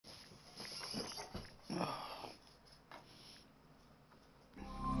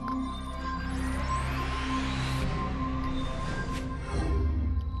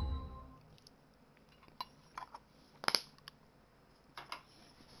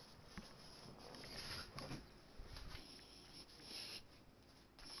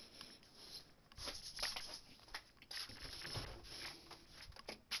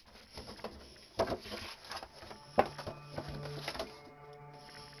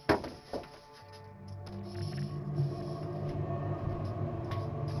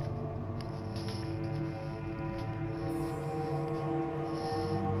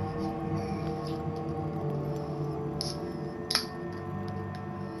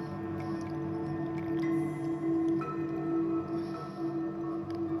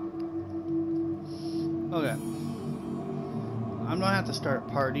Okay. I'm gonna have to start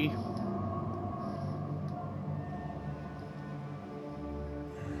a party.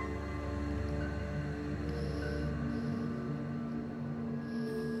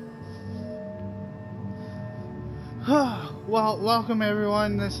 Well, welcome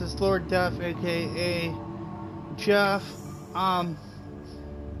everyone. This is Lord Duff, aka Jeff. Um,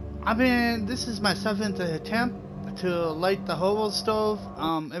 this is my 7th attempt to light the hobo stove.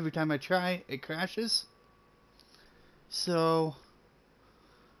 Every time I try, it crashes. So,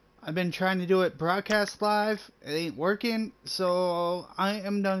 I've been trying to do it broadcast live. It ain't working. So, I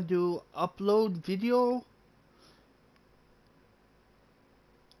am gonna do upload video.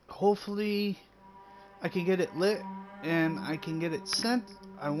 Hopefully, I can get it lit and I can get it sent.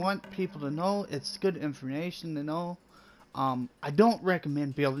 I want people to know it's good information to know. I don't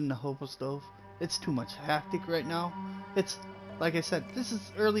recommend building the hobo stove. It's too much hectic right now. It's, like I said, this is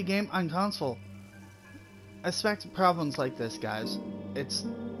early game on console. Expect problems like this, guys.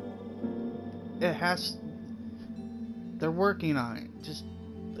 They're working on it. Just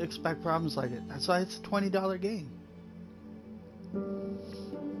expect problems like it. That's why it's a $20 game.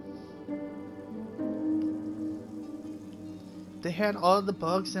 They had all the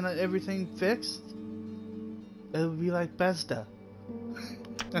bugs and everything fixed. It would be like Bethesda.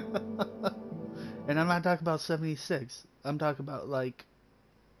 And I'm not talking about 76. I'm talking about like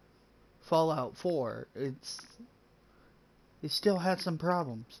Fallout 4. It still had some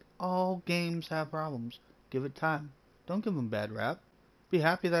problems. All games have problems. Give it time. Don't give them bad rap. Be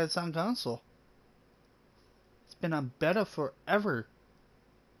happy that it's on console. It's been on beta forever.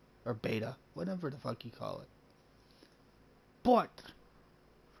 Or beta. Whatever the fuck you call it. But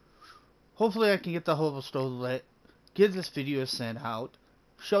hopefully I can get the hobo stove lit. Get this video sent out.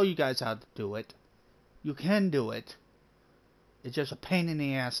 Show you guys how to do it. You can do it. It's just a pain in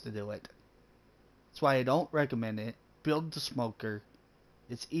the ass to do it. That's why I don't recommend it. Build the smoker.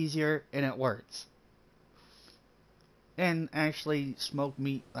 It's easier and it works. And actually, smoked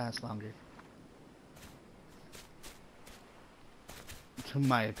meat lasts longer. To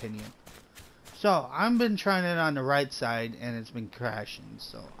my opinion. So, I've been trying it on the right side and it's been crashing.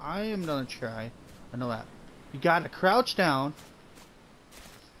 So, I am gonna try on the left. You gotta crouch down.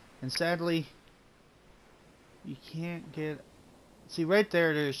 And sadly, you can't get... See, right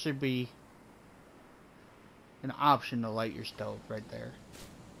there should be an option to light your stove right there.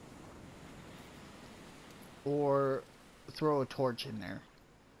 Or throw a torch in there.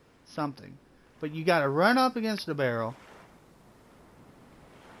 Something. But you gotta run up against the barrel.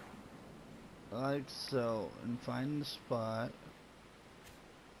 Like so. And find the spot.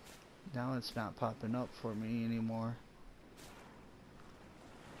 Now it's not popping up for me anymore.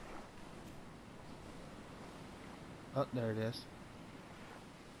 Oh, there it is.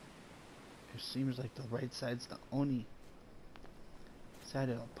 It seems like the right side's the only side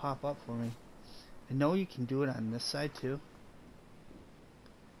it'll pop up for me. I know you can do it on this side too.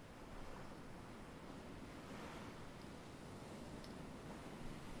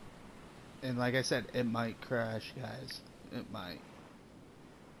 And like I said, it might crash, guys. It might.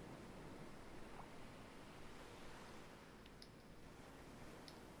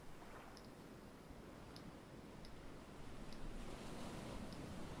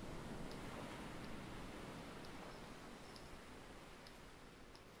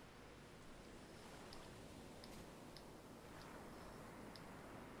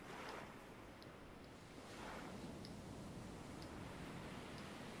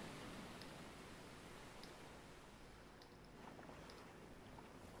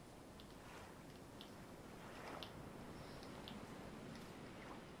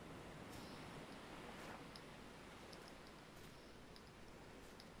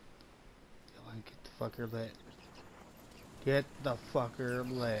 Get the fucker lit. Get the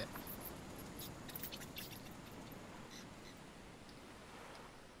fucker lit.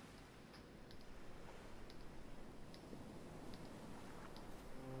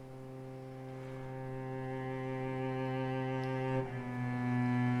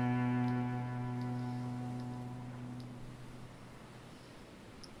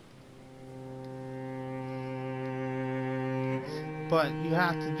 But you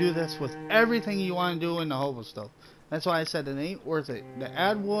have to do this with everything you want to do in the hobo stove. That's why I said it ain't worth it. To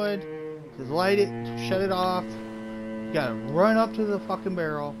add wood, to light it, to shut it off, you gotta run up to the fucking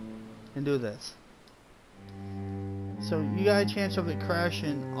barrel and do this. So you got a chance of it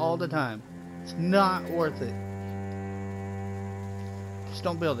crashing all the time. It's not worth it. Just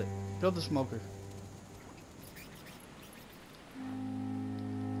don't build it. Build the smoker.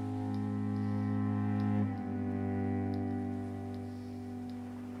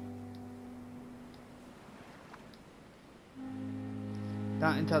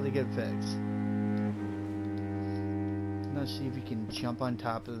 Not until they get fixed. Now see if you can jump on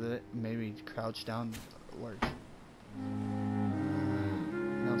top of it. Maybe crouch down works.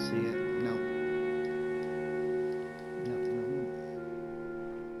 Don't see it. No. No.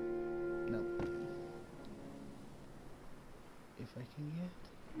 No. No. If I can get.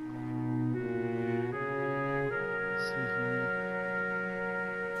 Let's see here.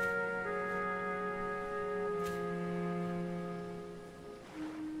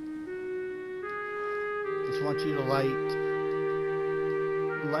 Just want you to light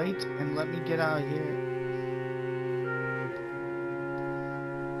and let me get out of here.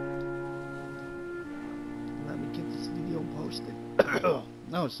 Let me get this video posted.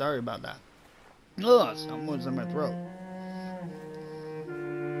 No, sorry about that. Ugh, something was in my throat.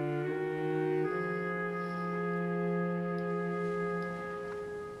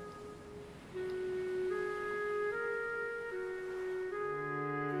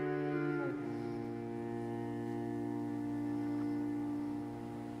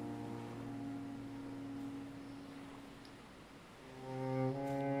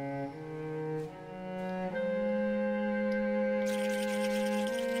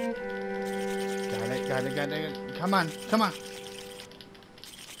 Got it. Come on.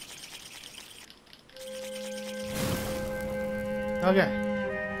 Okay.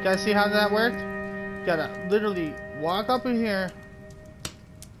 Guys, see how that worked? Gotta literally walk up in here.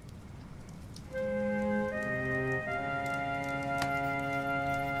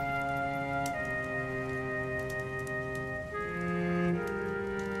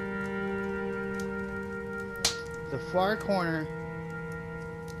 The far corner.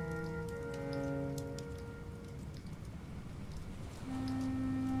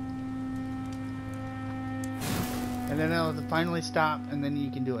 And then it'll finally stop, and then you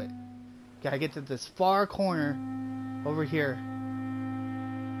can do it. Gotta get to this far corner over here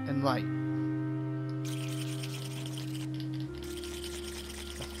and light.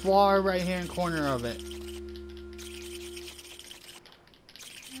 The far right hand corner of it.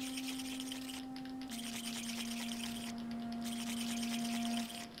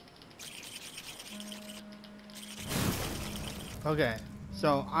 Okay,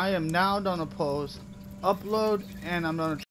 so I am now gonna upload, and I'm gonna